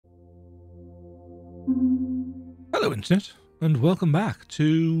Hello Internet, and welcome back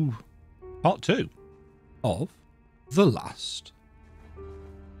to part 2 of The Last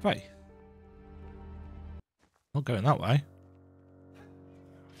Faith. Not going that way.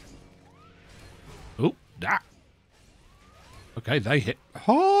 Oh, da. Okay, they hit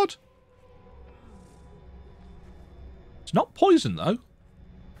hard. It's not poison though,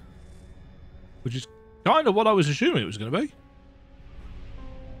 which is kind of what I was assuming it was going to be.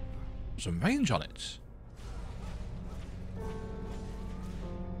 There's some range on it.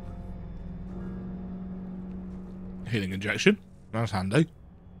 Healing injection. That's handy.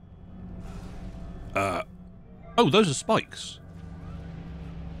 Oh, those are spikes.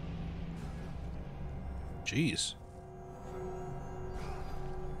 Jeez.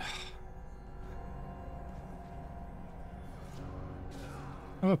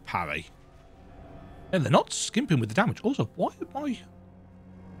 Oh, a parry. Yeah, they're not skimping with the damage. Also, why am I...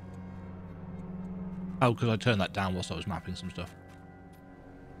 Oh, because I turned that down whilst I was mapping some stuff.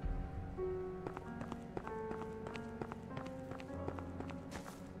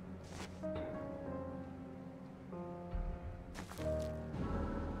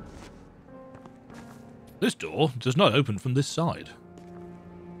 This door does not open from this side.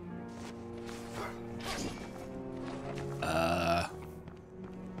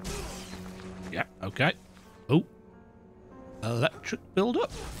 Yeah, okay. Oh. Electric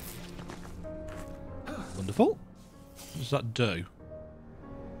build-up. Wonderful. What does that do?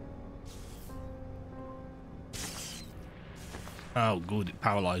 Oh, good. It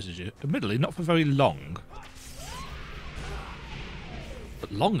paralyzes you. Admittedly, not for very long.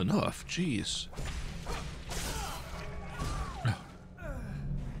 But long enough. Jeez.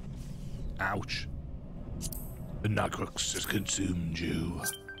 Ouch. The Nagrux has consumed you.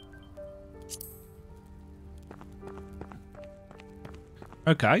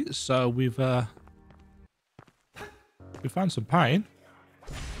 Okay, so we found some pain.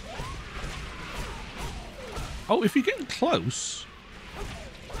 Oh, if you're getting close.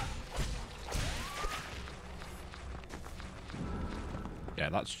 Yeah,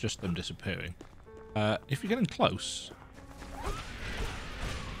 that's just them disappearing. If you're getting close,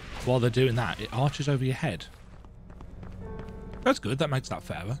 while they're doing that, it arches over your head. That's good, that makes that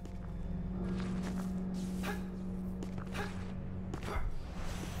fairer.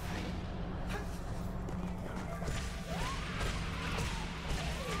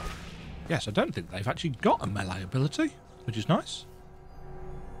 Yes, I don't think they've actually got a melee ability, which is nice.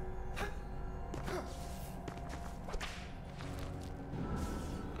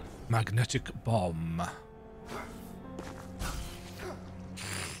 Magnetic bomb.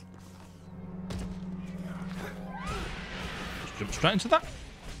 Just jump straight into that.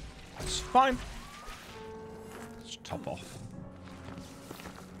 That's fine. Let's top off.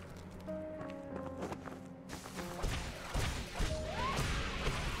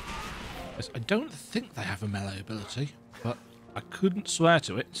 I don't think they have a melee ability, but I couldn't swear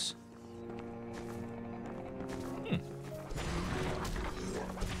to it.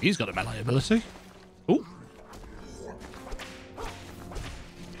 He's got a melee ability. Ooh.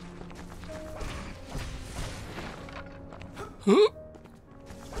 Huh?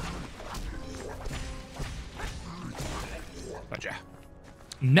 Gotcha.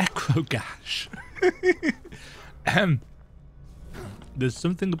 Necrogash. There's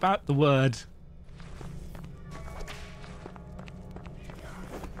something about the word.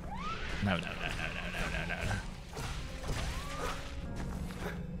 No.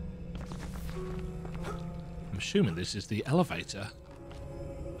 I'm assuming this is the elevator.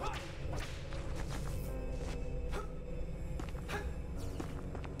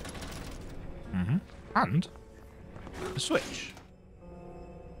 And the switch.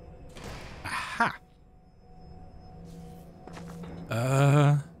 Aha.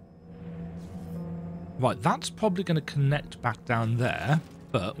 Right, that's probably going to connect back down there,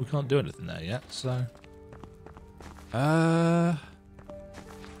 but we can't do anything there yet, so... Oh,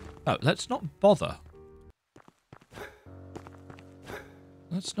 let's not bother.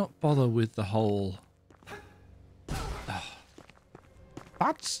 Let's not bother with the whole...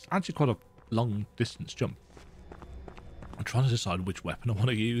 That's actually quite a long distance jump. I'm trying to decide which weapon I want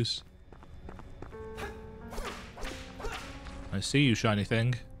to use. I see you, shiny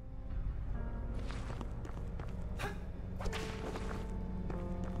thing.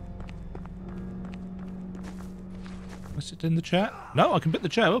 Can I sit in the chair? No, I can pick the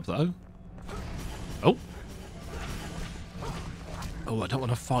chair up, though. Oh. Oh, I don't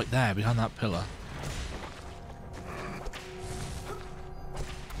want to fight there, behind that pillar.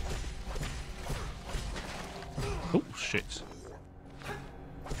 Oh, shit.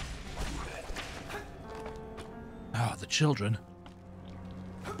 the children.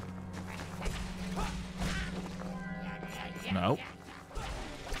 No.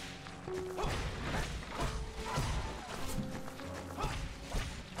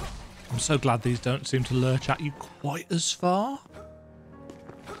 I'm so glad these don't seem to lurch at you quite as far.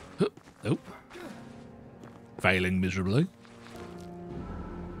 Oh. Failing miserably.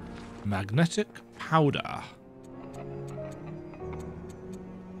 Magnetic powder.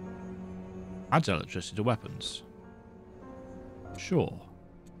 Adds electricity to weapons. Sure.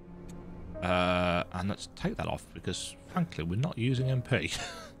 And let's take that off because, frankly, we're not using MP.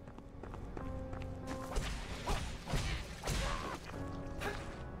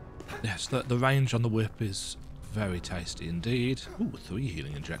 Yes, the range on the whip is very tasty indeed. Ooh, 3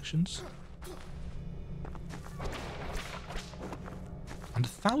 healing injections. And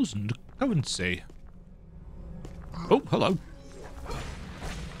 1,000 currency. Oh, hello.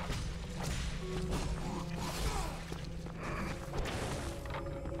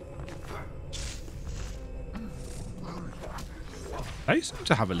 They seem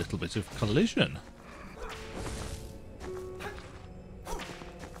to have a little bit of collision.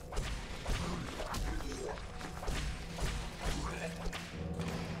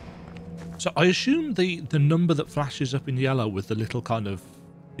 So I assume the number that flashes up in yellow with the little kind of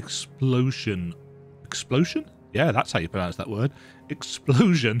explosion... Explosion? Yeah, that's how you pronounce that word.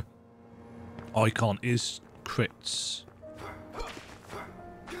 Explosion icon is crits.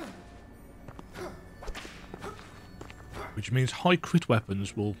 Which means high crit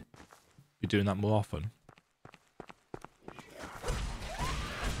weapons will be doing that more often.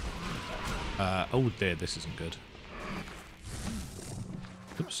 Oh dear, this isn't good.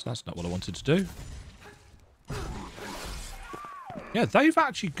 Oops, that's not what I wanted to do. Yeah, they've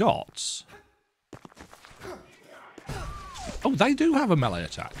actually got... Oh, they do have a melee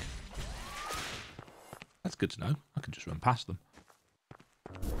attack. That's good to know. I can just run past them.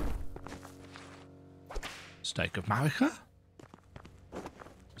 Stake of Marika.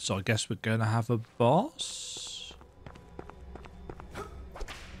 So I guess we're going to have a boss.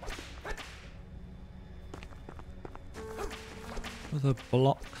 With a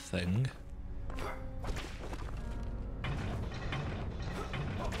block thing.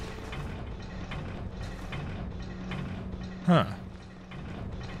 Huh.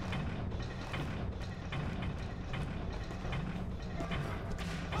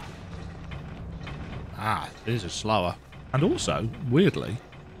 Ah, these are slower. And also, weirdly,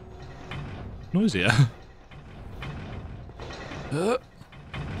 noisier.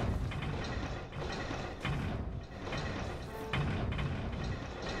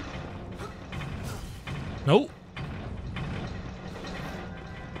 No.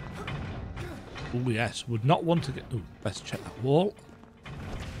 Oh yes, would not want to get... Oh, best check that wall.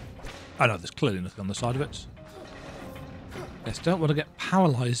 Oh no, there's clearly nothing on the side of it. Yes, don't want to get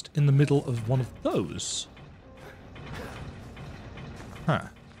paralysed in the middle of one of those. Huh.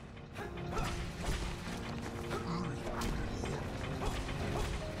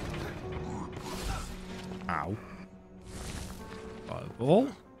 Ow. Fireball.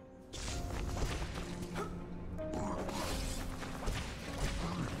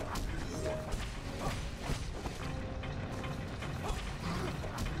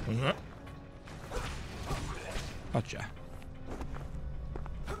 Gotcha.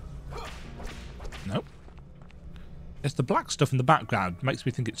 Nope. It's the black stuff in the background makes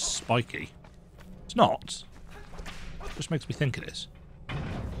me think it's spiky. It's not. It just makes me think it is.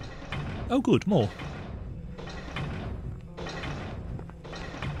 Oh good, more.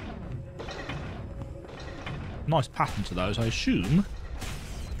 Nice pattern to those, I assume.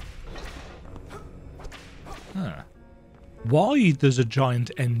 Huh. Why there's a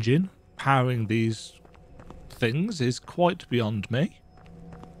giant engine powering these things is quite beyond me.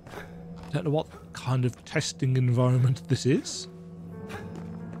 I don't know what kind of testing environment this is.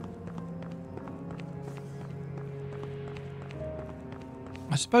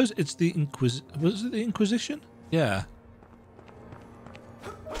 I suppose it's the was it the Inquisition? Yeah.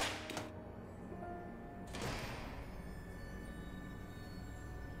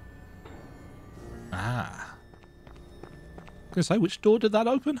 Ah. I was gonna say, which door did that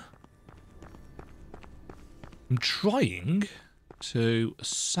open? I'm trying to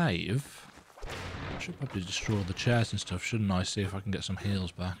save. I should probably destroy the chairs and stuff, shouldn't I? See if I can get some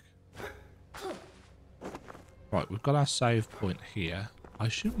heals back. Right, we've got our save point here. I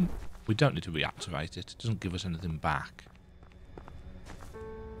assume we don't need to reactivate it. It doesn't give us anything back.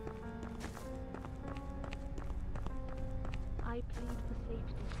 I plead for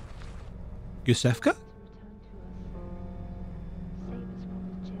safety. Iosefka?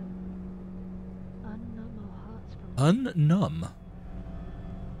 Unnumb.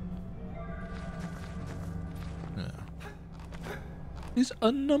 Yeah. Is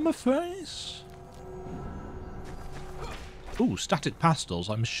unnumb a phrase? Ooh, static pastels,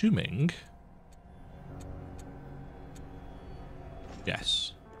 I'm assuming.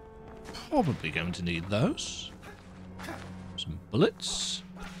 Yes. Probably going to need those. Some bullets.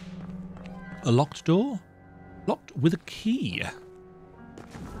 A locked door. Locked with a key.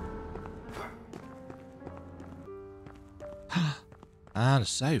 And a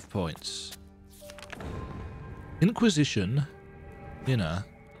save points. Inquisition. Inner.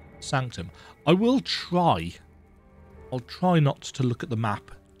 Sanctum. I will try. I'll try not to look at the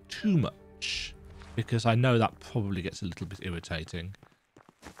map too much, because I know that probably gets a little bit irritating.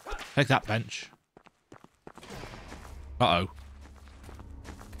 Take that, bench. Uh-oh.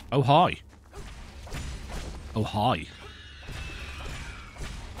 Oh, hi. Oh, hi.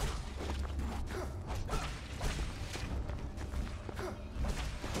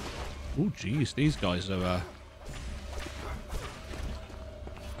 Oh, jeez, these guys are...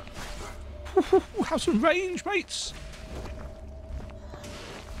 Have some range, mates!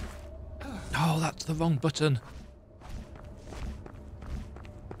 Oh, that's the wrong button.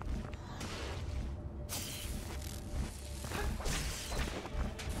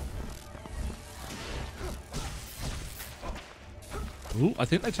 Ooh, I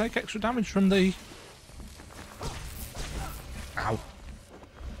think they take extra damage from the... Ow.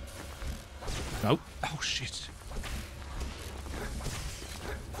 No. Oh, shit.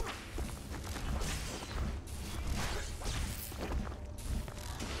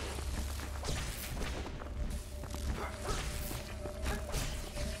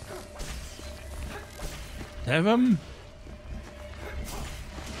 Devon.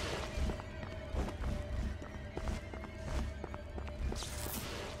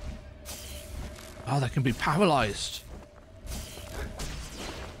 Oh, they can be paralyzed.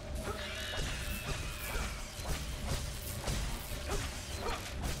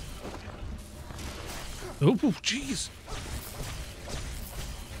 Oh, jeez.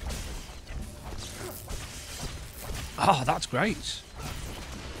 Oh, that's great.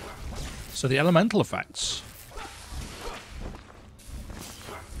 So the elemental effects.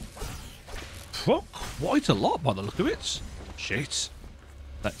 Oh, quite a lot by the look of it. Shit.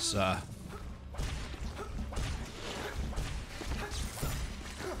 Let's,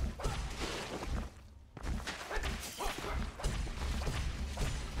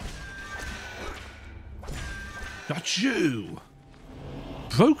 Got you!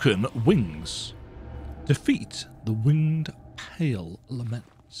 Broken wings. Defeat the winged pale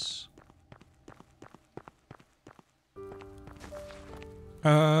laments.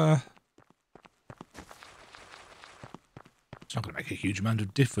 It's not going to make a huge amount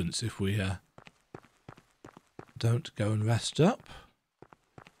of difference if we don't go and rest up.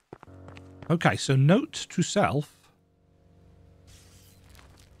 Okay, so note to self.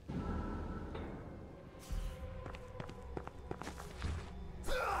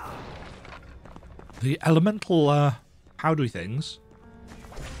 The elemental powdery things.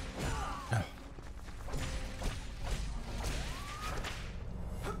 Oh.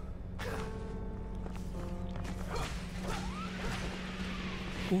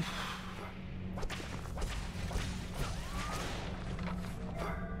 Oof.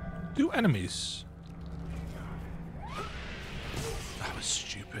 Do enemies? That was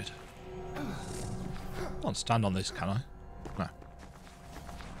stupid. I can't stand on this, can I? No.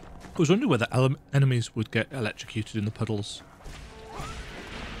 I was wondering whether enemies would get electrocuted in the puddles.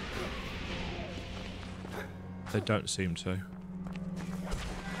 They don't seem to.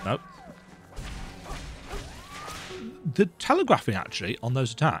 Nope. The telegraphing, actually, on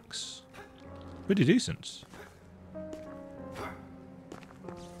those attacks, pretty decent.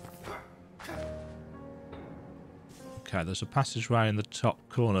 Okay, there's a passageway in the top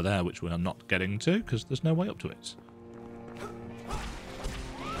corner there, which we are not getting to, because there's no way up to it.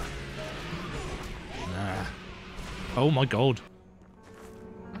 Nah. Oh my god.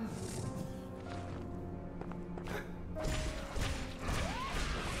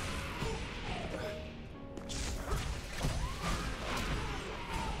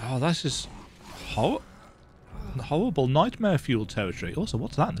 Oh, this is horrible nightmare fuel territory. Also,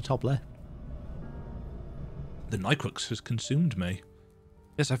 what's that in the top left? The Nycrux has consumed me.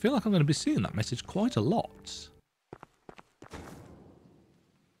 Yes, I feel like I'm going to be seeing that message quite a lot.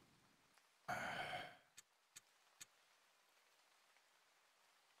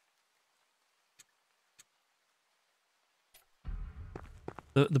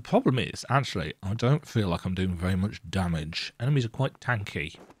 The problem is, actually, I don't feel like I'm doing very much damage. Enemies are quite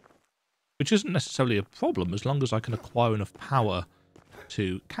tanky. which isn't necessarily a problem as long as I can acquire enough power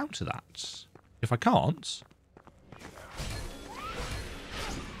to counter that. If I can't...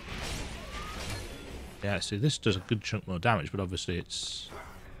 Yeah, see, this does a good chunk more damage, but obviously it's...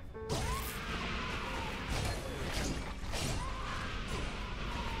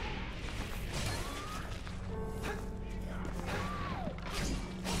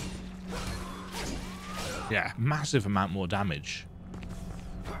 Yeah, massive amount more damage.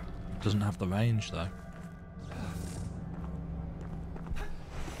 Doesn't have the range, though.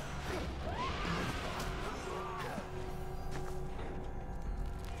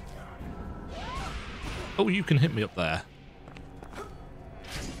 Oh, you can hit me up there.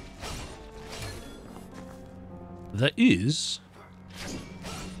 There is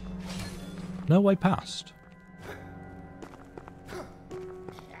no way past.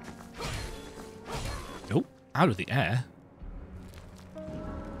 Oh, out of the air.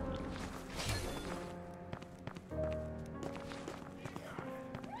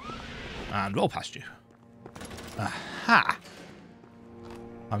 And roll past you. Aha!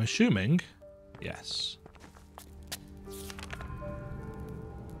 I'm assuming, yes.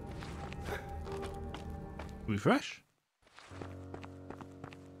 Refresh.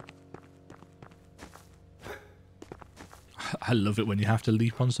 I love it when you have to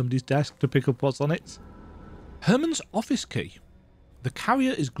leap on somebody's desk to pick up what's on it. Hermann's office key. The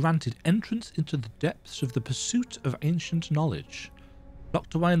carrier is granted entrance into the depths of the pursuit of ancient knowledge.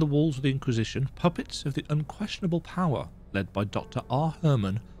 Locked away in the walls of the Inquisition, puppets of the unquestionable power, led by Dr. R.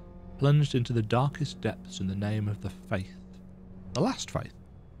 Hermann, plunged into the darkest depths in the name of the faith. The last faith.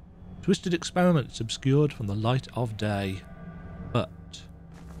 Twisted experiments obscured from the light of day. But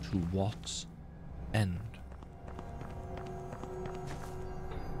to what end?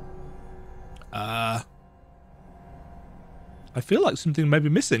 I feel like something may be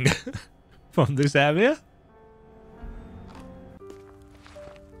missing from this area.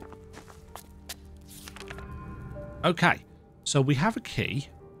 Okay, so we have a key.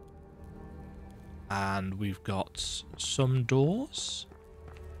 And we've got some doors.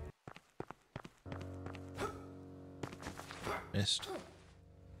 Missed.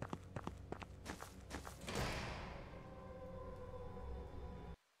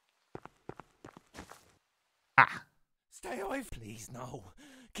 Ah. Stay away, please. No.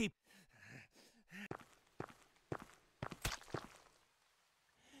 Keep.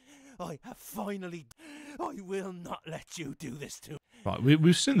 I have finally. I will not let you do this to me. Right,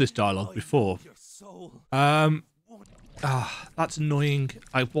 we've seen this dialogue before. Your soul. That's annoying.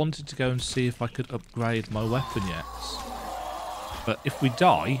 I wanted to go and see if I could upgrade my weapon yet. But if we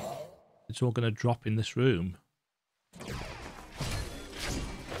die, it's all going to drop in this room.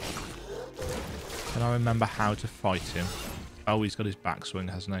 Can I remember how to fight him? Oh, he's got his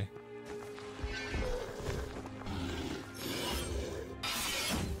backswing, hasn't he?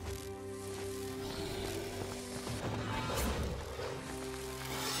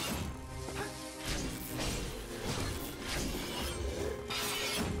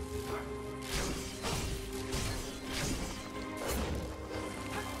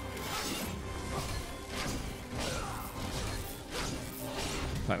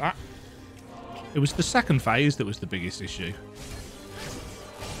 Like that. It was the second phase that was the biggest issue.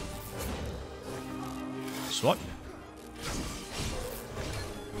 Swipe.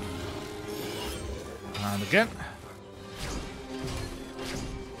 And again.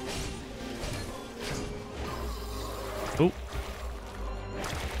 Oh.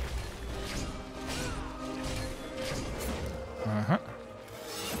 Uh-huh.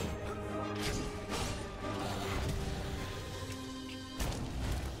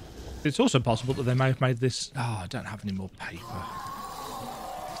 It's also possible that they may have made this... Oh, I don't have any more paper.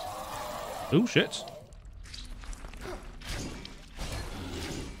 Oh, shit.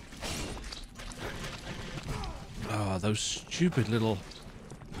 Oh, those stupid little...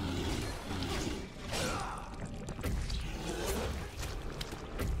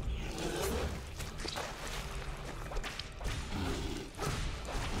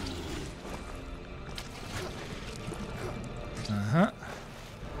 Uh-huh.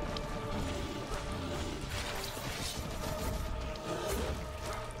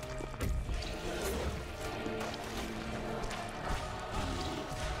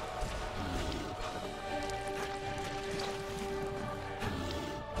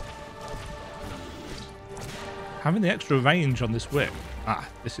 Having the extra range on this whip. Ah,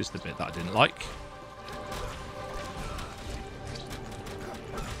 this is the bit that I didn't like.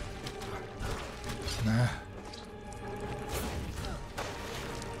 Nah.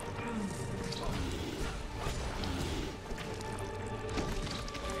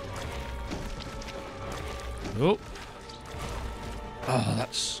 Oh. Oh,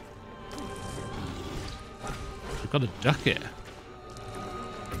 that's... We've got to duck it.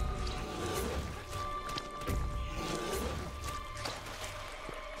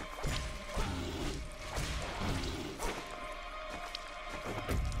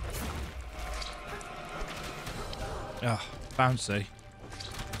 Oh, bouncy.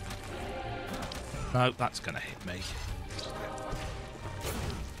 No, that's going to hit me.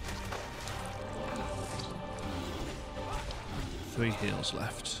 Three heals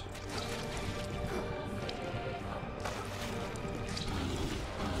left.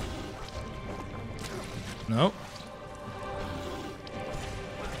 No.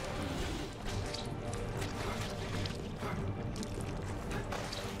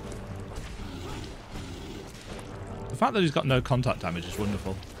 The fact that he's got no contact damage is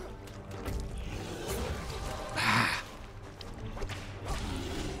wonderful.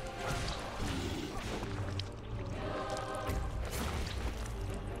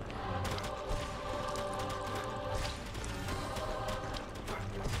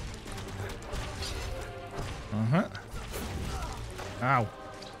 Ow.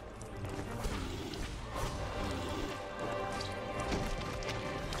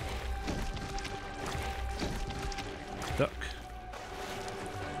 Duck.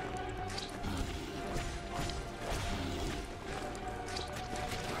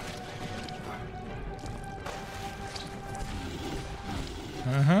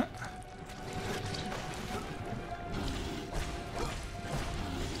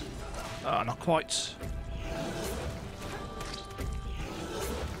 Oh, not quite.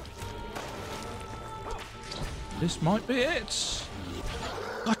 This might be it.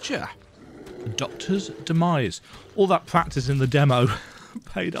 Gotcha. The Doctor's demise. All that practice in the demo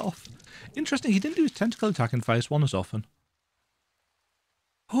paid off. Interesting, he didn't do his tentacle attack in phase 1 as often.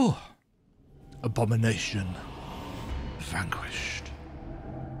 Oh. Abomination. Vanquished.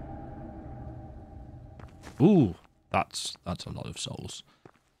 Ooh, that's a lot of souls.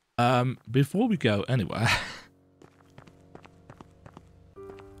 Before we go anywhere...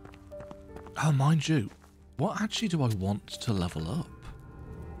 Oh, mind you. What actually do I want to level up?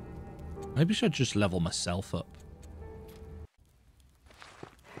 Maybe I should just level myself up.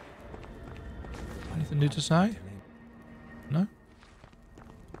 Anything new to say? No?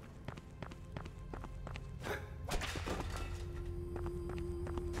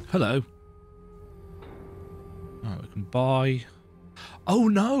 Hello. Alright, we can buy... Oh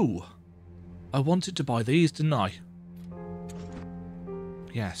no! I wanted to buy these, didn't I?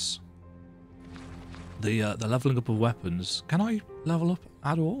 Yes. The leveling up of weapons. Can I level up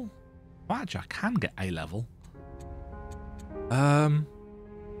at all? Well, actually, I can get a level. Oh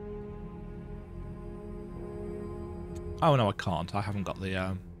no, I can't. I haven't got the.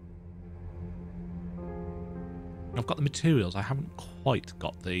 I've got the materials. I haven't quite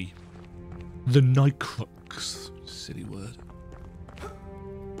got the Nycrux. Silly word.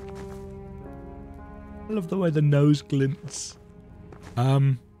 I love the way the nose glints.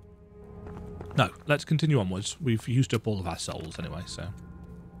 No, let's continue onwards. We've used up all of our souls anyway, so...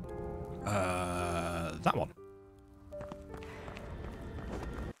 that one.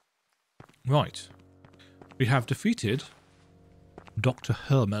 Right. We have defeated Dr.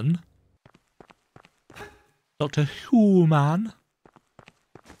 Hermann. Dr. Hermann.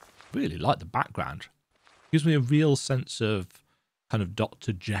 Really like the background. Gives me a real sense of kind of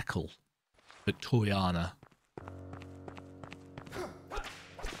Dr. Jekyll. Victoriana.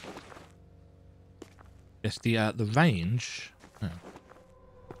 Yes, the range. Oh.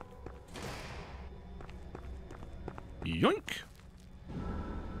 Yoink!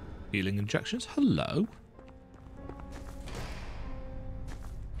 Healing injections. Hello.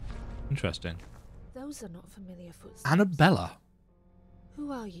 Interesting. Those are not familiar footsteps. Annabella.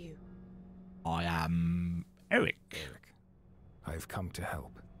 Who are you? I am Eric. Eric, I've come to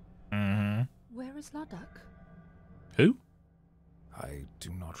help. Mm-hmm. Where is Ladakh? Who? I do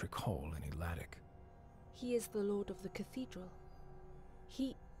not recall any Ladakh. He is the lord of the cathedral.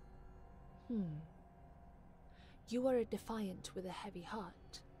 He... You are a defiant with a heavy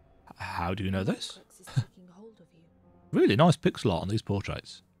heart. How do you know this? Is taking hold of you. Really nice pixel art on these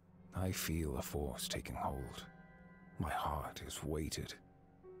portraits. I feel a force taking hold. My heart is weighted.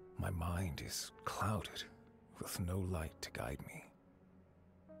 My mind is clouded, with no light to guide me.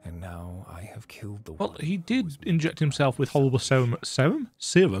 And now I have killed the Well, one he who did was inject himself with horrible serum,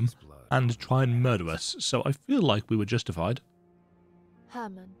 and try and murder us, so I feel like we were justified.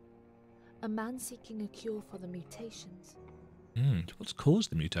 Hermann, a man seeking a cure for the mutations. What's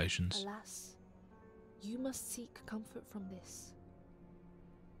caused the mutations? Alas, you must seek comfort from this.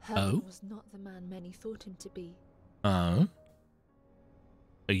 Hermann was not the man many thought him to be. Oh?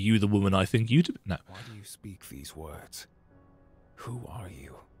 Are you the woman I think you to be? No. Why do you speak these words? Who are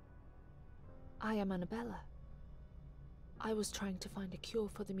you? I am Annabella. I was trying to find a cure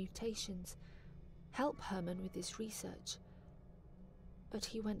for the mutations, help Hermann with his research. But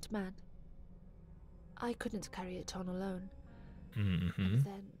he went mad. I couldn't carry it on alone. And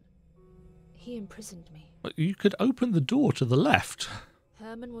then he imprisoned me. But you could open the door to the left.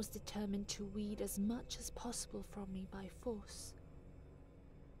 Hermann was determined to weed as much as possible from me by force.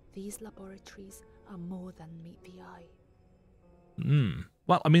 These laboratories are more than meet the eye.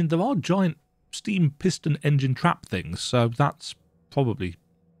 Well, I mean, there are giant steam piston engine trap things, so that's probably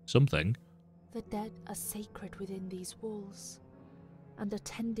something. The dead are sacred within these walls, and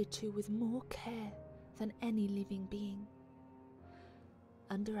attended to with more care than any living being.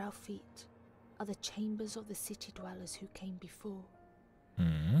 Under our feet are the chambers of the city dwellers who came before.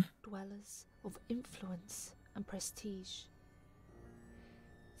 Dwellers of influence and prestige.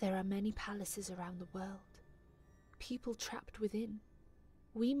 There are many palaces around the world, people trapped within.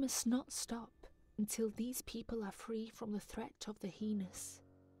 We must not stop until these people are free from the threat of the heinous,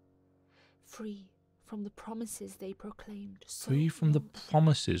 free from the promises they proclaimed. Free from the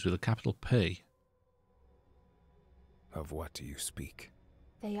promises with a capital P. Of what do you speak?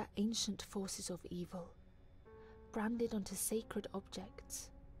 They are ancient forces of evil, branded onto sacred objects,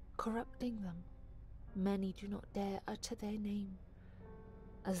 corrupting them. Many do not dare utter their name,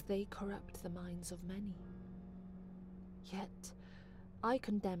 as they corrupt the minds of many. Yet, I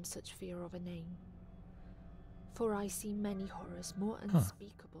condemn such fear of a name, for I see many horrors more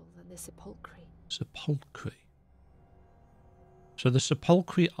unspeakable than the sepulchre. Sepulchre. So the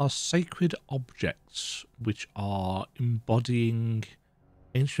sepulchre are sacred objects which are embodying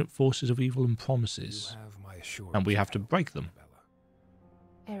ancient forces of evil and promises. You have my assurance, And we have to break them.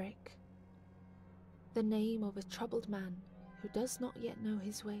 Eric, the name of a troubled man who does not yet know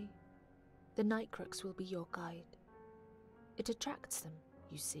his way. The night crooks will be your guide. It attracts them,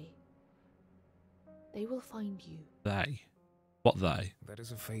 you see. They will find you. They? What they? That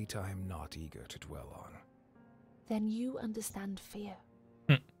is a fate I am not eager to dwell on. Then you understand fear.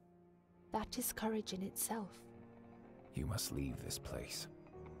 That is courage in itself. You must leave this place.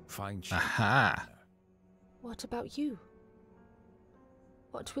 Find shelter. Aha! What about you?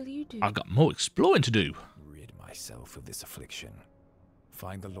 What will you do? I've got more exploring to do. Rid myself of this affliction.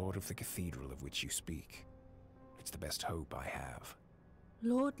 Find the Lord of the Cathedral of which you speak. It's the best hope I have.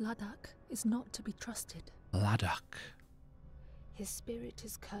 Lord Ladakh is not to be trusted. Ladakh. His spirit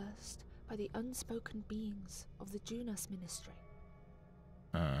is cursed by the unspoken beings of the Junas ministry.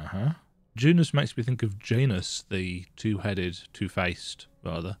 Junus makes me think of Janus, the two-headed, two-faced,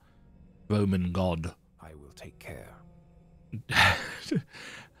 rather, Roman god. I will take care.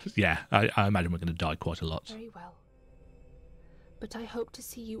 Yeah, I imagine we're going to die quite a lot. Very well. But I hope to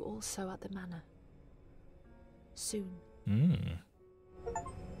see you also at the manor. Soon.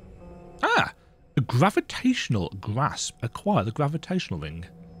 Ah! The gravitational grasp. Acquire the gravitational ring.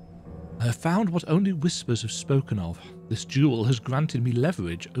 I have found what only whispers have spoken of. This jewel has granted me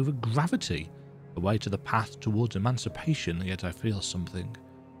leverage over gravity, a way to the path towards emancipation, yet I feel something.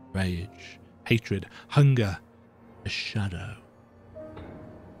 Rage, hatred, hunger, a shadow.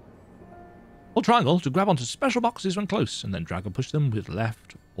 Hold triangle to grab onto special boxes when close, and then drag or push them with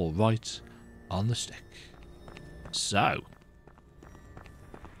left or right on the stick. So,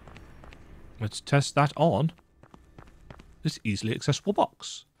 let's test that on this easily accessible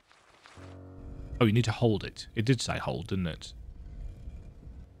box. Oh, you need to hold it. It did say hold, didn't it?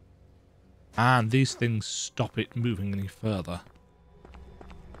 And these things stop it moving any further.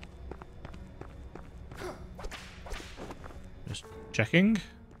 Just checking.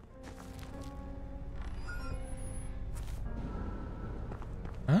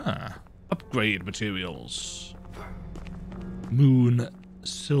 Ah, upgrade materials. Moon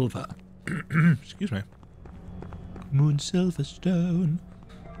silver. Excuse me. Moon silver stone.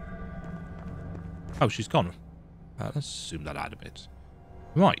 Oh, she's gone. Let's zoom that out a bit.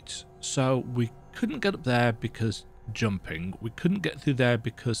 Right, so we couldn't get up there because jumping. We couldn't get through there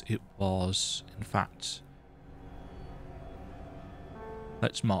because it was, in fact...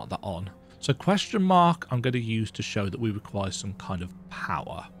 Let's mark that on. So question mark I'm going to use to show that we require some kind of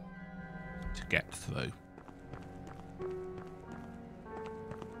power to get through.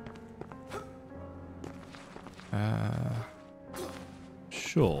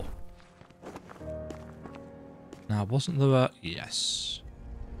 Sure. Now, wasn't there a... Yes.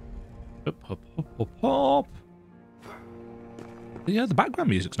 Hop, hop, hop, hop, hop. Yeah, the background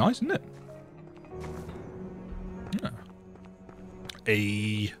music's nice, isn't it? Yeah.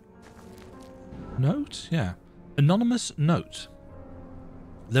 A note? Yeah. Anonymous note.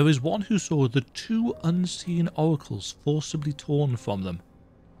 There is one who saw the 2 unseen oracles forcibly torn from them.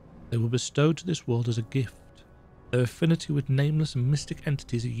 They were bestowed to this world as a gift. Their affinity with nameless and mystic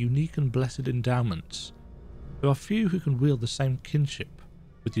entities are unique and blessed endowments. There are few who can wield the same kinship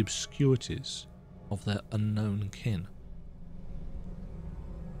with the obscurities of their unknown kin.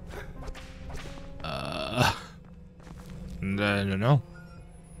 No.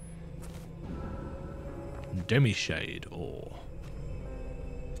 Demi-shade ore.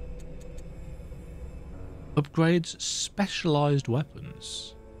 Upgrades specialized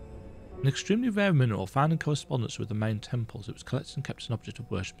weapons. An extremely rare mineral found in correspondence with the main temples. It was collected and kept as an object of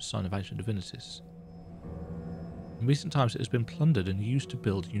worship, a sign of ancient divinities. In recent times it has been plundered and used to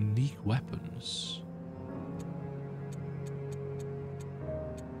build unique weapons.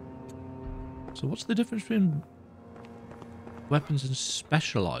 So what's the difference between weapons and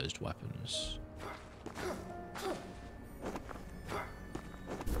specialized weapons?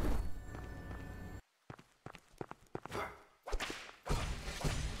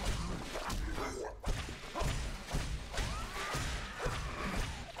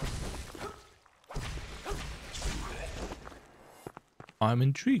 I'm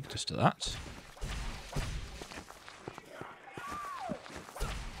intrigued as to that.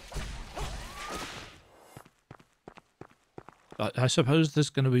 I suppose there's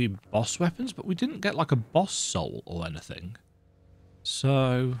going to be boss weapons, but we didn't get like a boss soul or anything.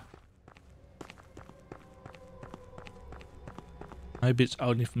 So maybe it's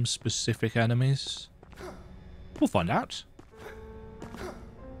only from specific enemies. We'll find out.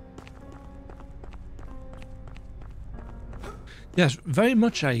 Yes, very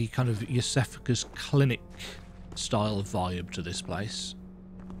much a kind of Iosefka's clinic style vibe to this place.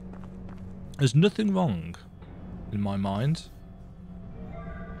 There's nothing wrong in my mind.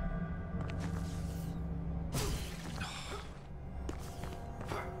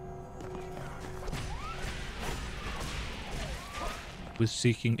 With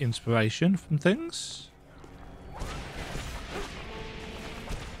seeking inspiration from things.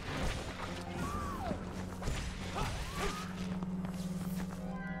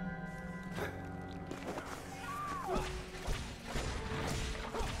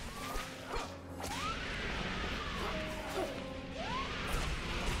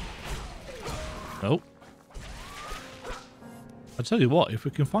 Nope. I tell you what, if we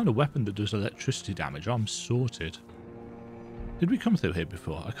can find a weapon that does electricity damage, I'm sorted. Did we come through here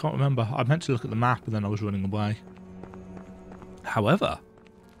before? I can't remember. I meant to look at the map and then I was running away. However,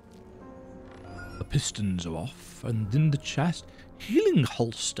 the pistons are off, and in the chest, healing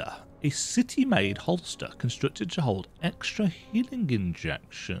holster. A city-made holster constructed to hold extra healing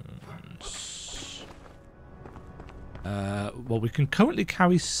injections. Well, we can currently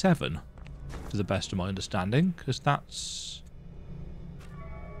carry 7, to the best of my understanding, because that's...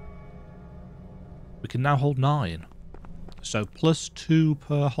 We can now hold 9. So +2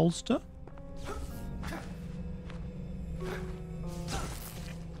 per holster.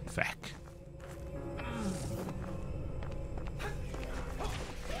 Feck.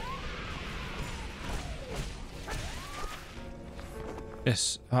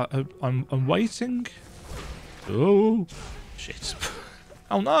 Yes, I'm waiting. Oh, shit.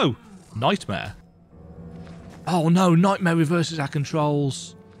 Oh no, nightmare. Oh no, nightmare reverses our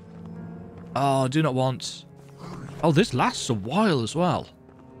controls. Oh, I do not want. Oh, this lasts a while as well.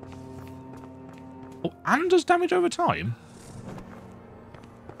 Oh, and does damage over time?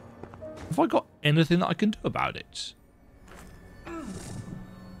 Have I got anything that I can do about it?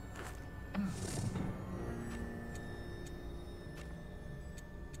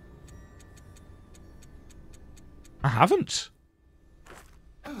 I haven't.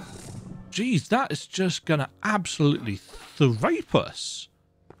 Jeez, that is just gonna absolutely thrape us.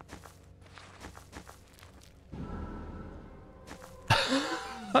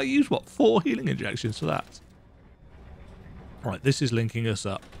 I used, what, 4 healing injections for that? Right, this is linking us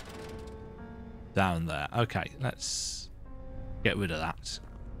up. Down there. Okay, let's get rid of that,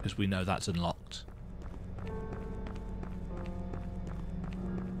 because we know that's unlocked.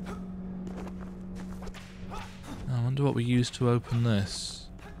 I wonder what we used to open this.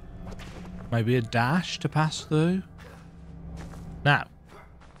 Maybe a dash to pass through? Now.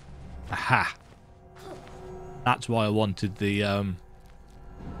 Aha! That's why I wanted the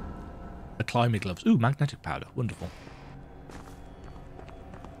climbing gloves. Ooh, magnetic powder. Wonderful.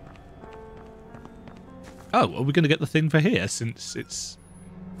 Oh, are we going to get the thing for here since it's...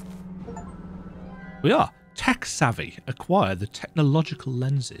 We are. Tech savvy. Acquire the technological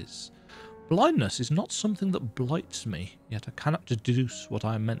lenses. Blindness is not something that blights me, yet I cannot deduce what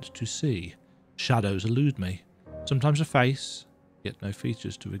I am meant to see. Shadows elude me. Sometimes a face, yet no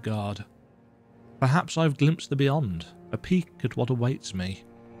features to regard. Perhaps I have glimpsed the beyond, a peek at what awaits me.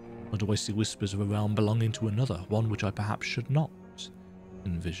 Or do I see whispers of a realm belonging to another, one which I perhaps should not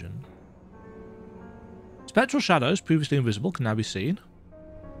envision? Spectral shadows, previously invisible, can now be seen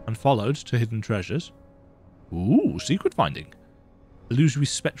and followed to hidden treasures. Ooh, secret finding. Illusory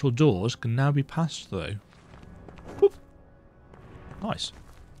spectral doors can now be passed through. Whoop. Nice.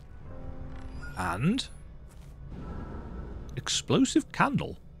 And explosive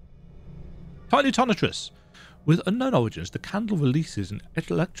candle. Tiny tonatress. With unknown origins, the candle releases an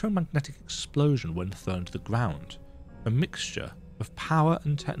electromagnetic explosion when thrown to the ground. A mixture of power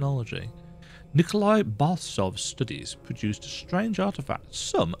and technology. Nikolai Barsov's studies produced a strange artifact,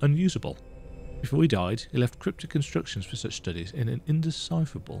 some unusable. Before he died, he left cryptic instructions for such studies in an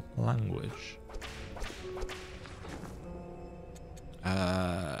indecipherable language.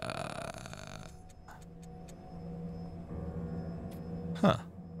 Huh.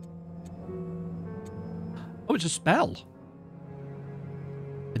 Oh, it's a spell.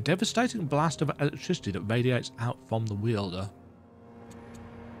 A devastating blast of electricity that radiates out from the wielder.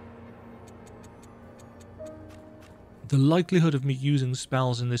 The likelihood of me using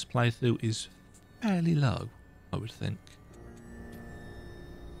spells in this playthrough is fairly low, I would think.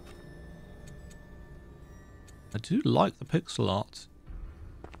 I do like the pixel art.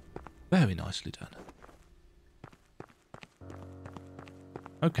 Very nicely done.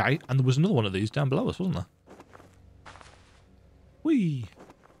 Okay, and there was another one of these down below us, wasn't there? Whee!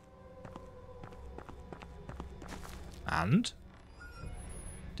 And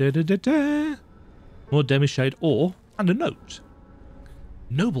da-da-da-da! More demi-shade ore and a note.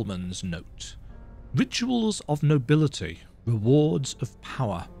 Nobleman's note. Rituals of nobility. Rewards of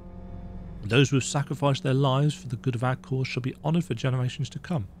power. Those who have sacrificed their lives for the good of our cause shall be honoured for generations to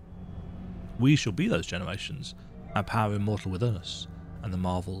come. We shall be those generations, our power immortal within us, and the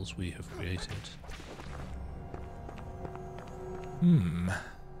marvels we have created.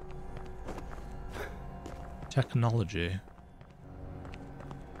 Technology.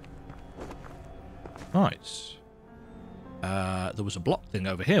 Right. There was a block thing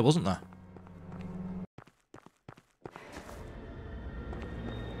over here, wasn't there?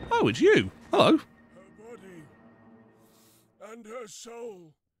 Oh, it's you. Hello. Her body and her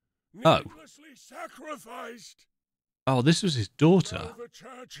soul Oh. needlessly sacrificed. Oh, this was his daughter. Now the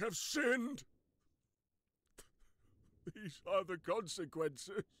church have sinned. These are the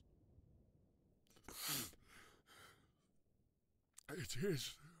consequences. It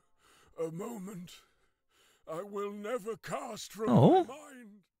is a moment I will never cast from my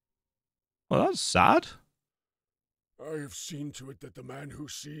mind. Well, that's sad. I have seen to it that the man who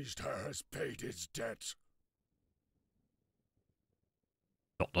seized her has paid his debt. ...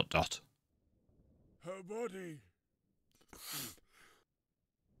 Her body.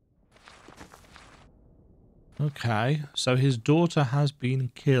 Okay, so his daughter has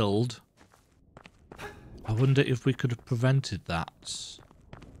been killed. I wonder if we could have prevented that.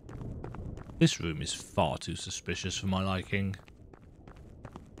 This room is far too suspicious for my liking.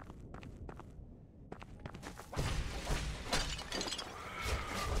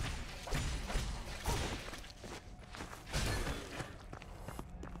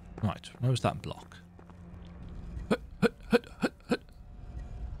 Right, where was that block?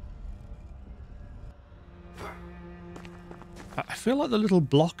 I feel like the little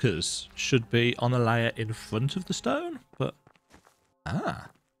blockers should be on a layer in front of the stone, but... Ah,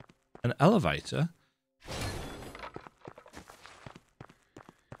 an elevator.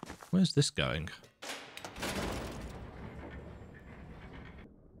 Where's this going?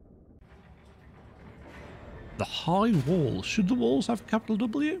 The high wall. Should the walls have a capital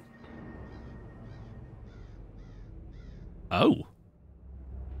W? Oh.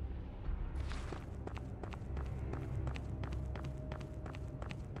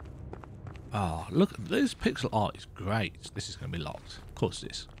 Oh, look, this pixel art is great. This is going to be locked. Of course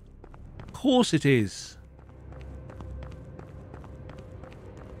it is. Of course it is.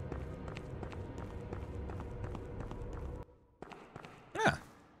 Yeah.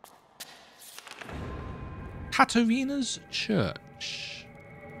 Katarina's Church.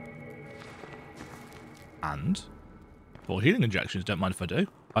 And, for healing injections, don't mind if I do.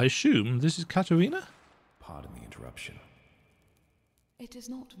 I assume this is Katarina? Pardon the interruption. It is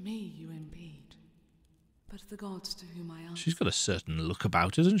not me you impede, but the gods to whom I answer. She's got a certain look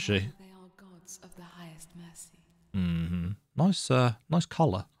about her, doesn't she? They are gods of the highest mercy. Mm-hmm. Nice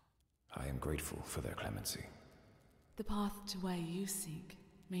collar. I am grateful for their clemency. The path to where you seek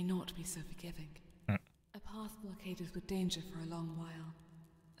may not be so forgiving. A path blockaded with danger for a long while.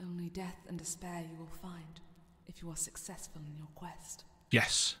 Only death and despair you will find if you are successful in your quest.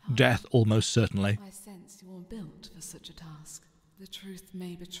 Yes, death almost certainly. I sense you are built for such a task. The truth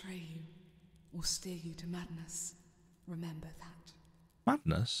may betray you, or steer you to madness. Remember that.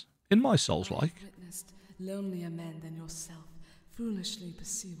 Madness? In my soul's I like. have witnessed lonelier men than yourself foolishly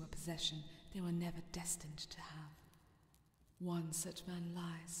pursue a possession they were never destined to have. One such man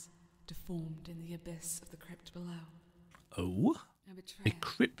lies, deformed in the abyss of the crypt below. Oh? A A betrayer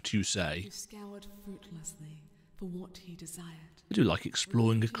crypt, you say? who scoured fruitlessly for what he desired. I do like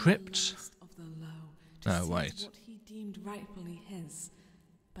exploring a Leaving the crypt. lowest of the low to Oh, seize wait. what he deemed rightfully his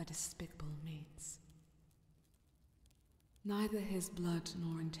by despicable means. Neither his blood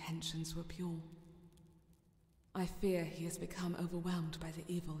nor intentions were pure. I fear he has become overwhelmed by the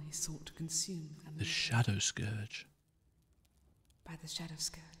evil he sought to consume. The Shadow Scourge. By the Shadow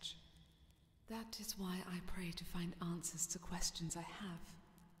Scourge. That is why I pray to find answers to questions I have,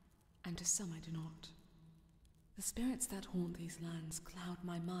 and to some I do not. The spirits that haunt these lands cloud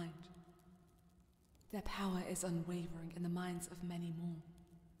my mind. Their power is unwavering in the minds of many more.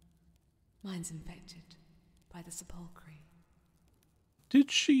 Minds infected by the sepulchre. Did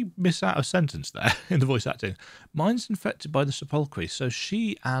she miss out a sentence there in the voice acting? Mine's infected by the sepulchre, so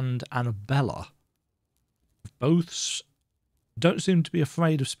she and Annabella both don't seem to be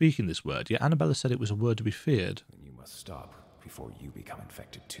afraid of speaking this word, yet Annabella said it was a word to be feared. Then you must stop before you become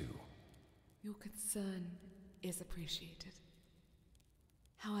infected too. Your concern is appreciated.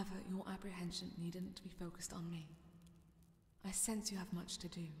 However, your apprehension needn't be focused on me. I sense you have much to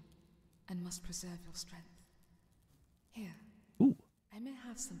do, and must preserve your strength. Here. Ooh. I may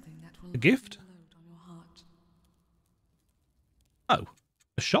have something that will A gift? lighten the load on your heart. Oh,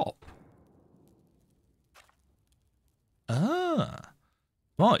 a shop. Ah.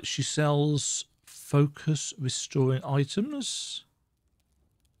 Right, she sells focus restoring items.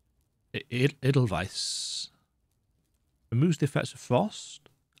 Edelweiss. Removes the effects of frost.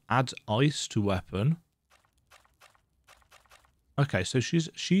 Adds ice to weapon. Okay, so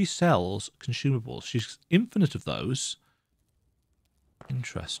she sells consumables. She's infinite of those.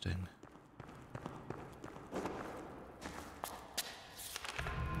 Interesting.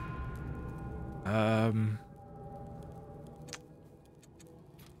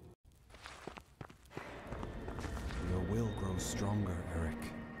 Your will grows stronger, Eric.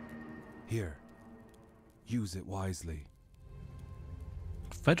 Here, use it wisely.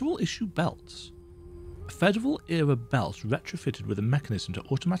 Federal issue belts. A Federal era belt retrofitted with a mechanism to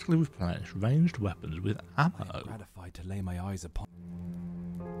automatically replenish ranged weapons with I am ammo. gratified to lay my eyes upon.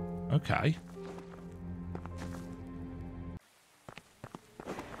 Okay.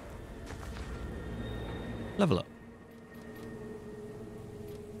 Level up.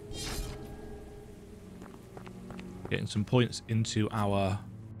 Getting some points into our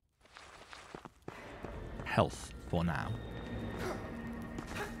health for now.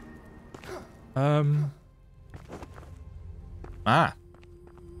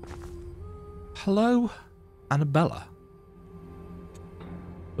 Hello, Annabella.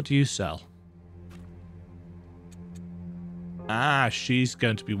 What do you sell? Ah, she's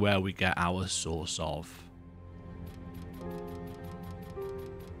going to be where we get our source of.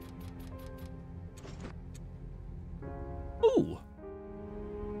 Ooh.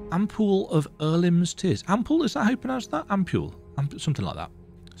 Ampoule of Erlim's Tears. Ampoule, is that how you pronounce that? Ampoule. Something like that.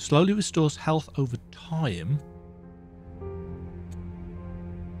 Slowly restores health over time.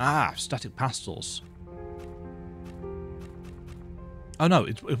 Ah, static pastels. Oh no,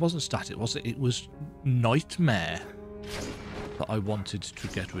 it wasn't static, was it? It was nightmare that I wanted to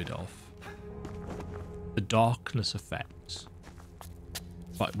get rid of. The darkness effect.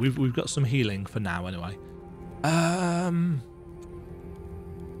 Right, we've got some healing for now anyway.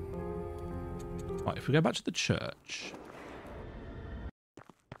 Right, if we go back to the church.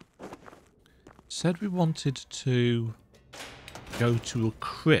 Said we wanted to go to a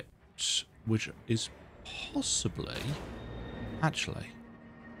crypt, which is possibly... Actually,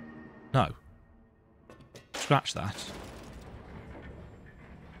 no. Scratch that.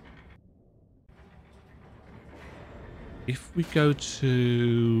 If we go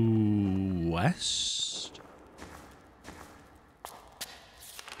to west...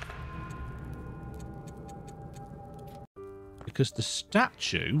 Because the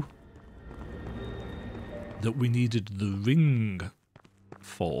statue that we needed the ring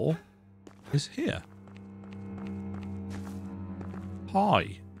for is here.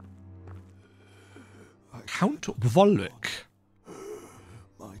 Hi. Count Volric.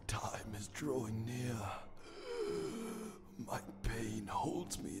 My time is drawing near. My pain pain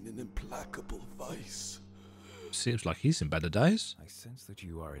holds me in an implacable vice. Seems like he's in better days. I sense that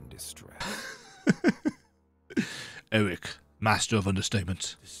you are in distress. Eric, master of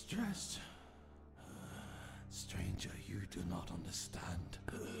understatement. Distressed? Stranger, you do not understand.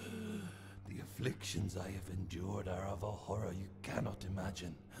 The afflictions I have endured are of a horror you cannot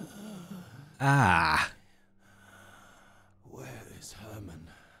imagine. Ah. Where is Hermann?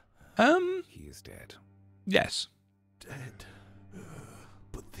 He is dead. Yes. Dead.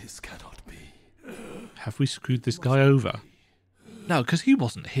 But this cannot be. Have we screwed this guy over? No, because he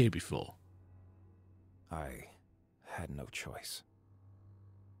wasn't here before. I had no choice.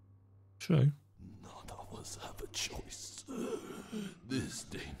 True. None of us have a choice. This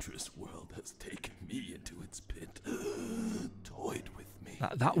dangerous world has taken me into its pit, toyed with me.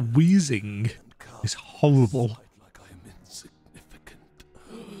 That wheezing is horrible. Like I am insignificant.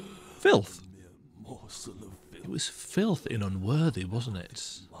 Filth. A mere morsel of filth. It was filth in unworthy, wasn't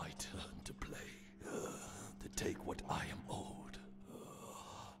it? My turn to play. To take what I am owed.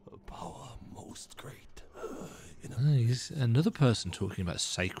 A power most great. He's another person talking about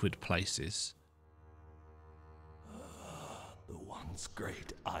sacred places. The once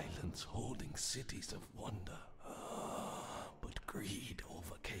great islands holding cities of wonder. But greed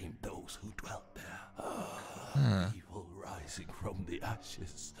overcame those who dwelt there. Evil rising from the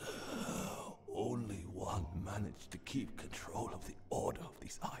ashes. Only one managed to keep control of the order of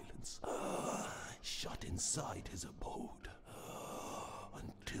these islands. Shut inside his abode.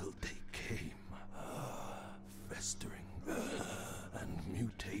 Until they came. Festering and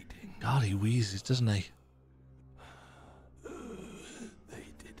mutating. God, he wheezes, doesn't he? They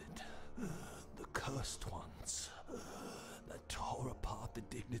did it. The cursed ones. That tore apart the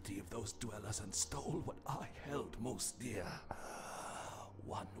dignity of those dwellers and stole what I held most dear.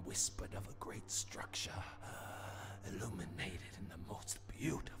 One whispered of a great structure, illuminated in the most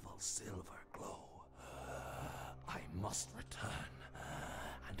beautiful silver glow. I must return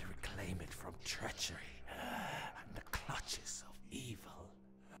and reclaim it from treachery and the clutches of evil.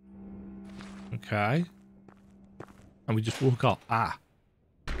 Okay. And we just walk off. Ah.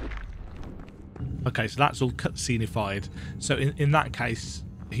 Okay, so that's all cutscenified. So in that case,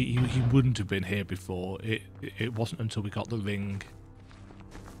 he wouldn't have been here before. It wasn't until we got the ring.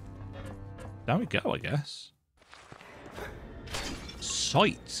 Down we go, I guess.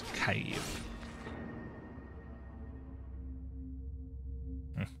 Sight Cave.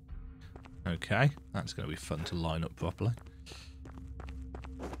 Okay, that's going to be fun to line up properly.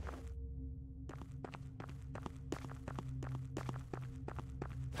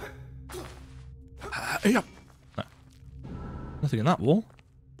 Yep. No. Nothing in that wall.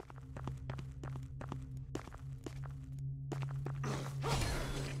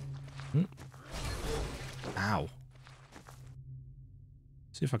 Ow.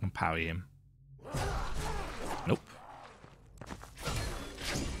 See if I can parry him. Nope.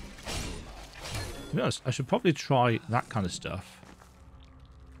 To be honest, I should probably try that kind of stuff.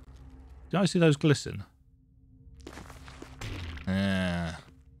 Do I see those glisten? Yeah.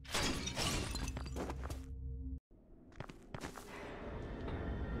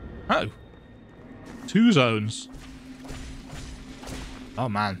 Oh. 2 zones. Oh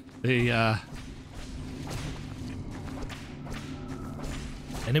man. The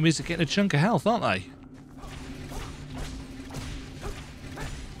enemies are getting a chunk of health, aren't they?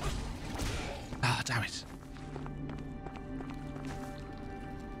 Ah, damn it.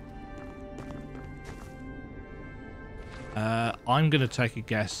 I'm going to take a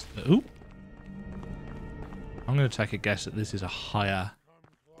guess. Ooh. I'm going to take a guess that this is a higher.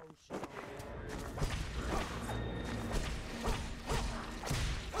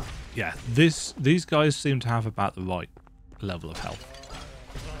 Yeah, these guys seem to have about the right level of health.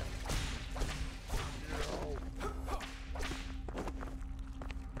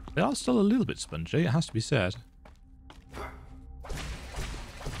 They are still a little bit spongy, it has to be said.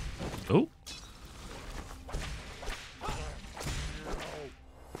 Oh.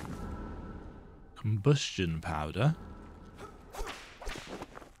 Combustion powder.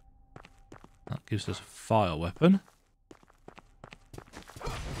 That gives us a fire weapon.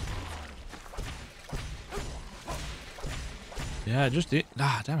 Yeah, just it.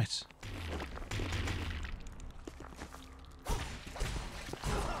 Ah, damn it.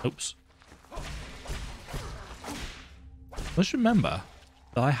 Oops. Let's remember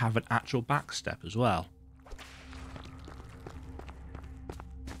that I have an actual backstep as well.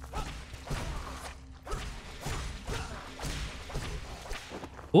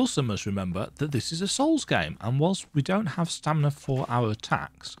 Also must remember that this is a Souls game, and whilst we don't have stamina for our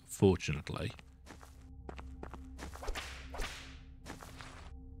attacks, fortunately,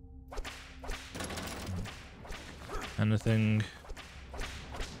 Anything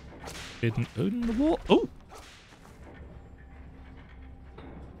hidden in the wall? Oh!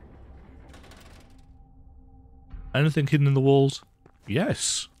 Anything hidden in the walls?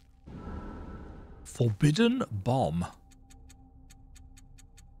 Yes. Forbidden Bomb.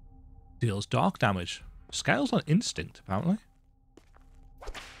 Deals dark damage. Scales on instinct, apparently.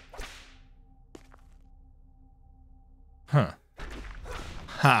 Huh.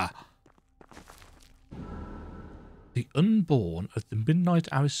 Ha! The Unborn of the Midnight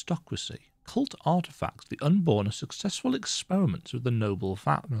Aristocracy. Cult artifacts. The Unborn are successful experiments with the noble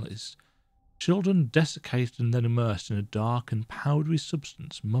families. Children desiccated and then immersed in a dark and powdery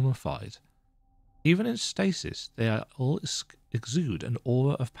substance, mummified. Even in stasis, they are all exude an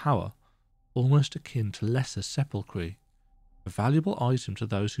aura of power, almost akin to lesser sepulchre, a valuable item to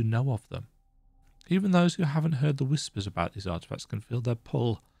those who know of them. Even those who haven't heard the whispers about these artifacts can feel their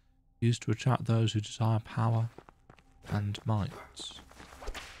pull, used to attract those who desire power and might.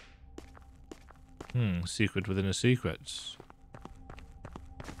 Secret within a secret.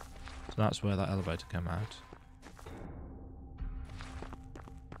 So that's where that elevator came out.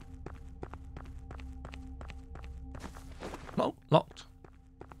 Oh, locked.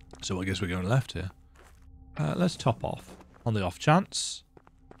 So I guess we're going left here. Let's top off on the off chance.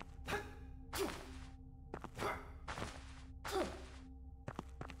 It's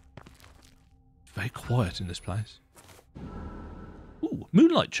very quiet in this place. Ooh,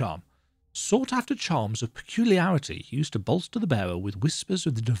 Moonlight Charm. Sought after charms of peculiarity used to bolster the bearer with whispers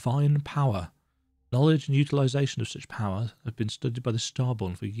of the divine power. Knowledge and utilization of such power have been studied by the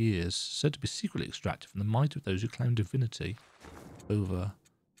Starborn for years, said to be secretly extracted from the might of those who claim divinity over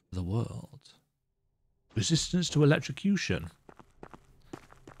the world. Resistance to electrocution.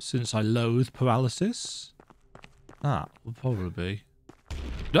 Since I loathe paralysis, that will probably be...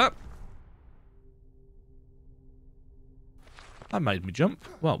 Yep. That made me jump.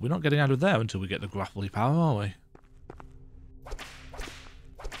 Well, we're not getting out of there until we get the grapply power, are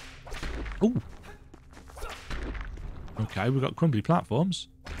we? Ooh. Okay, we've got crumbly platforms.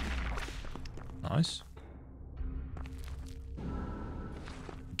 Nice.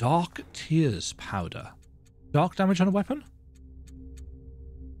 Dark Tears Powder. Dark damage on a weapon?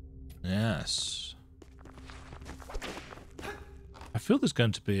 Yes. I feel there's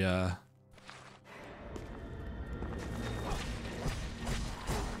going to be a...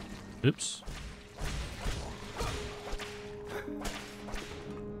 Oops.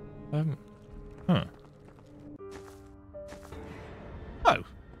 Huh. Oh.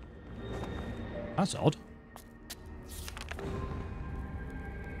 That's odd.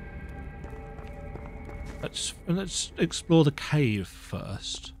 Let's explore the cave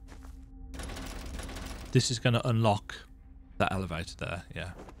first. This is going to unlock that elevator there,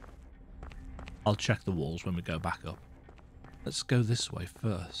 yeah. I'll check the walls when we go back up. Let's go this way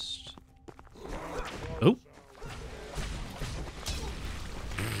first. Oh.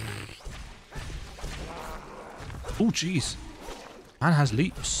 Oh, jeez. Man has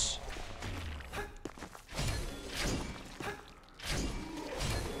leaps.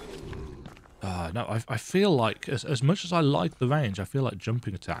 No, I feel like, as much as I like the range, I feel like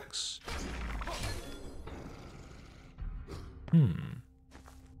jumping attacks.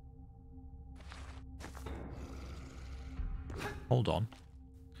 Hold on.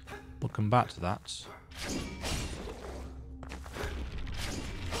 We'll come back to that.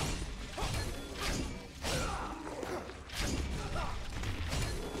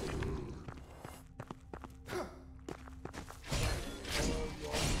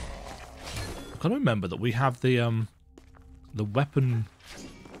 I've got to remember that we have the weapon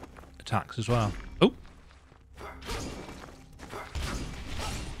attacks as well. Oh!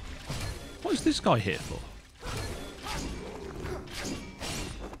 What is this guy here for?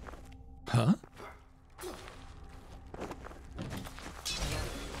 Huh?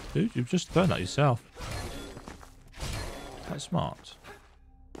 Dude, you've just thrown that yourself. That's smart.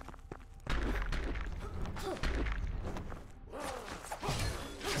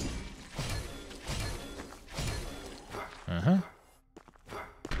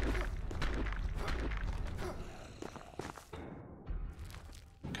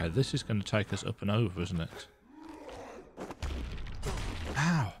 Okay, this is going to take us up and over, isn't it?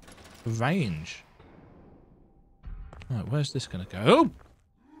 Ow! The range. Right, where's this going to go? Oh!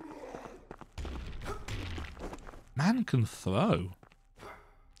 Man can throw.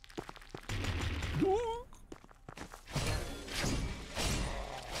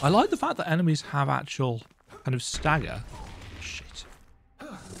 I like the fact that enemies have actual kind of stagger. Shit.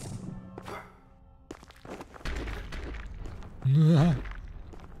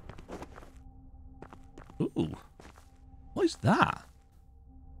 Ooh. What is that?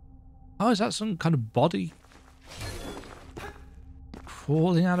 Oh, is that some kind of body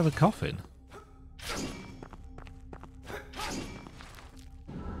crawling out of a coffin?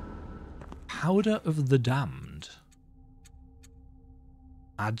 Powder of the Damned.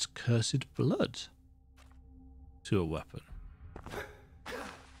 Adds cursed blood to a weapon.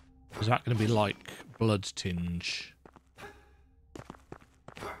 Is that going to be like blood tinge?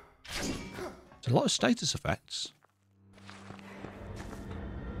 There's a lot of status effects.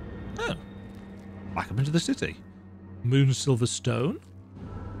 Oh. Back up into the city. Moon Silver Stone.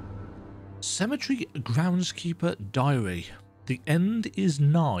 Cemetery Groundskeeper Diary. The end is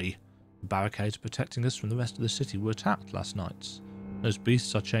nigh. The barricades protecting us from the rest of the city were attacked last night. Those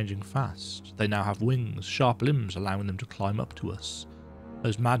beasts are changing fast. They now have wings, sharp limbs allowing them to climb up to us.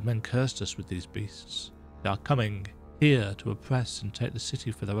 Those madmen cursed us with these beasts. They are coming here to oppress and take the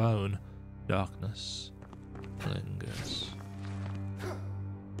city for their own. Darkness lingers.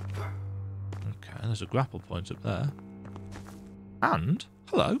 Okay, there's a grapple point up there. And,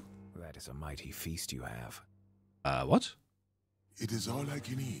 hello. That is a mighty feast you have. What? It is all I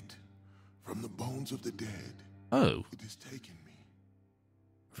can eat. From the bones of the dead. Oh. It has taken me.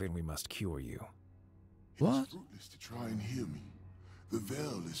 Then we must cure you. What? It is fruitless to try and heal me. The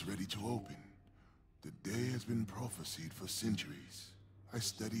veil is ready to open. The day has been prophesied for centuries. I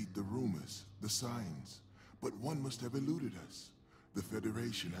studied the rumors, the signs, but one must have eluded us. The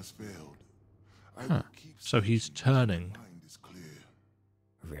Federation has failed. I will keep so he's turning. my mind is clear.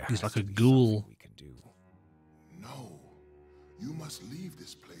 There He's has like to a be ghoul. something we can do. No. You must leave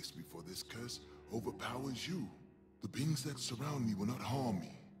this place before this curse overpowers you. The beings that surround me will not harm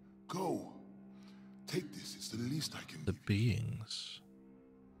me. Go. Take this. It's the least I can The give you. beings.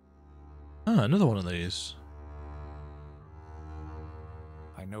 Ah, another one of these.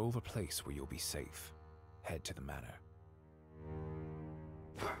 I know of a place where you'll be safe. Head to the manor.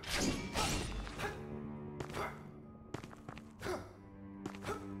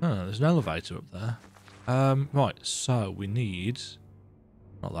 Ah, there's an elevator up there. Right, so we need...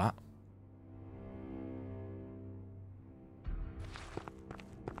 Not that.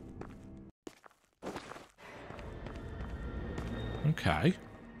 Okay.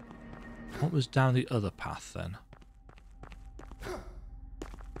 What was down the other path then?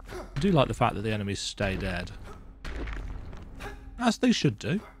 I do like the fact that the enemies stay dead. As they should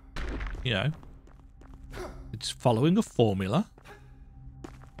do. You know. It's following a formula.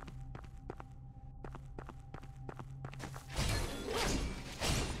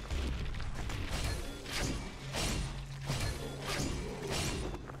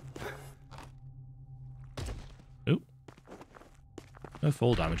 Ooh. No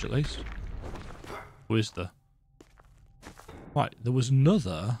fall damage at least. Who is there? Right, there was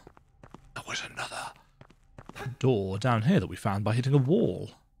another door down here that we found by hitting a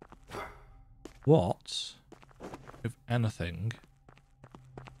wall. What, if anything...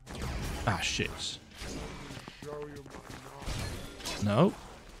 Ah, shit. No.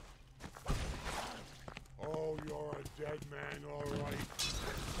 Oh, you're a dead man, all right.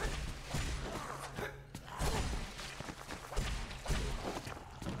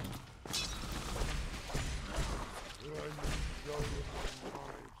 Let me show you my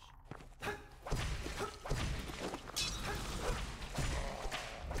knives.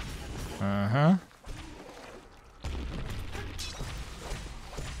 Uh-huh.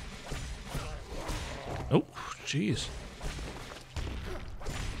 Oh, jeez.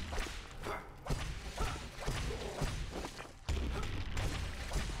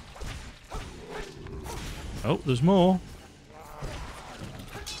 Oh, there's more.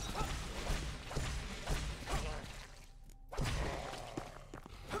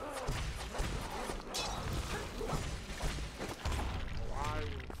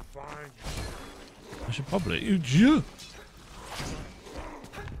 I should probably... Yeah.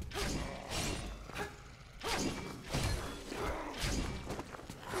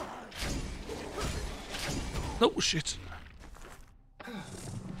 Oh, shit.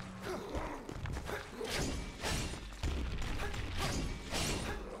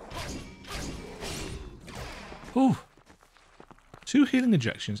 Oh. 2 healing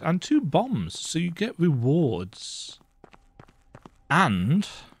injections and 2 bombs, so you get rewards. And...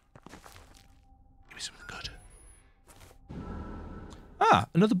 Give me something good. Ah,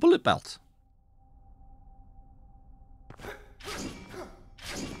 another bullet belt.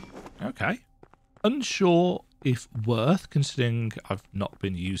 Okay. Unsure if worth, considering I've not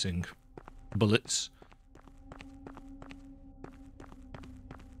been using bullets.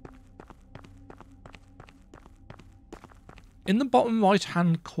 in the bottom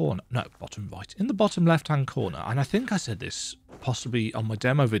right-hand corner, no, bottom right, in the bottom left-hand corner, and I think I said this possibly on my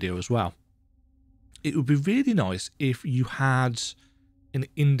demo video as well, it would be really nice if you had an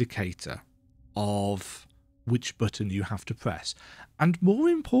indicator of which button you have to press. And more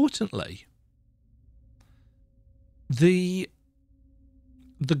importantly, the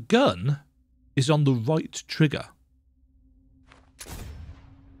gun is on the right trigger,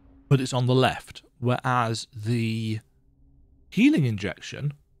 but it's on the left, whereas the healing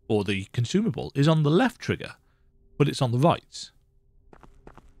injection, or the consumable, is on the left trigger, but it's on the right.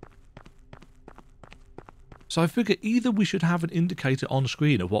 So I figure either we should have an indicator on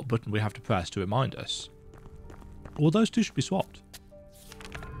screen of what button we have to press to remind us, or those two should be swapped.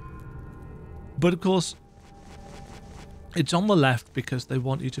 But of course, it's on the left because they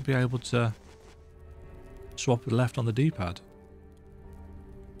want you to be able to swap with left on the D-pad.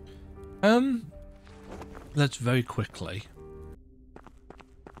 Let's very quickly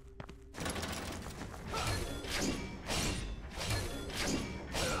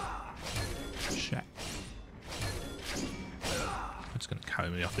check. It's going to carry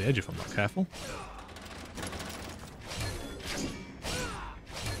me off the edge if I'm not careful.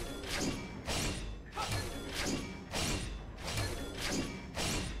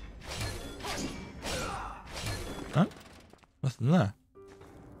 No, nothing there.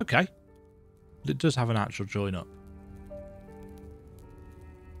 Okay. But it does have an actual join up.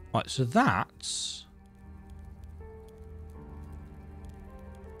 Right, so that's...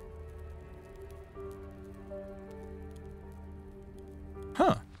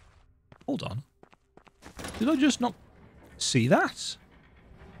 Huh. Hold on. Did I just not see that?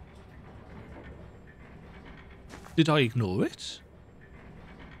 Did I ignore it?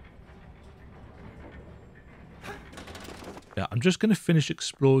 Yeah, I'm just going to finish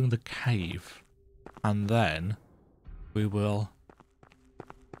exploring the cave. And then we will...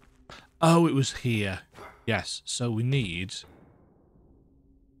 Oh, it was here. Yes, so we need...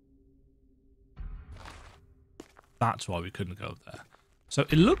 That's why we couldn't go there. So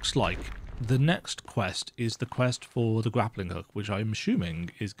it looks like the next quest is the quest for the grappling hook, which I'm assuming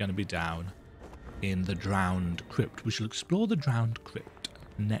is going to be down in the Drowned Crypt. We shall explore the Drowned Crypt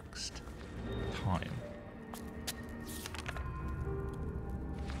next time.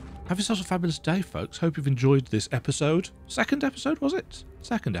 Have yourselves a fabulous day, folks. Hope you've enjoyed this episode. Second episode, was it?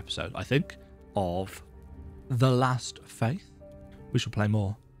 Second episode, I think, of The Last Faith. We shall play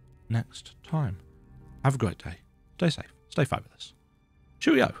more next time. Have a great day. Stay safe. Stay fabulous.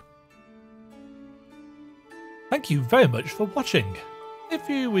 Cheerio. Thank you very much for watching. If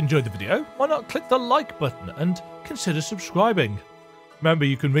you enjoyed the video, why not click the like button and consider subscribing. Remember,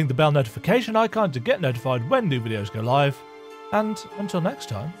 you can ring the bell notification icon to get notified when new videos go live. And until next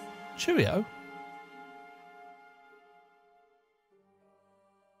time, cheerio.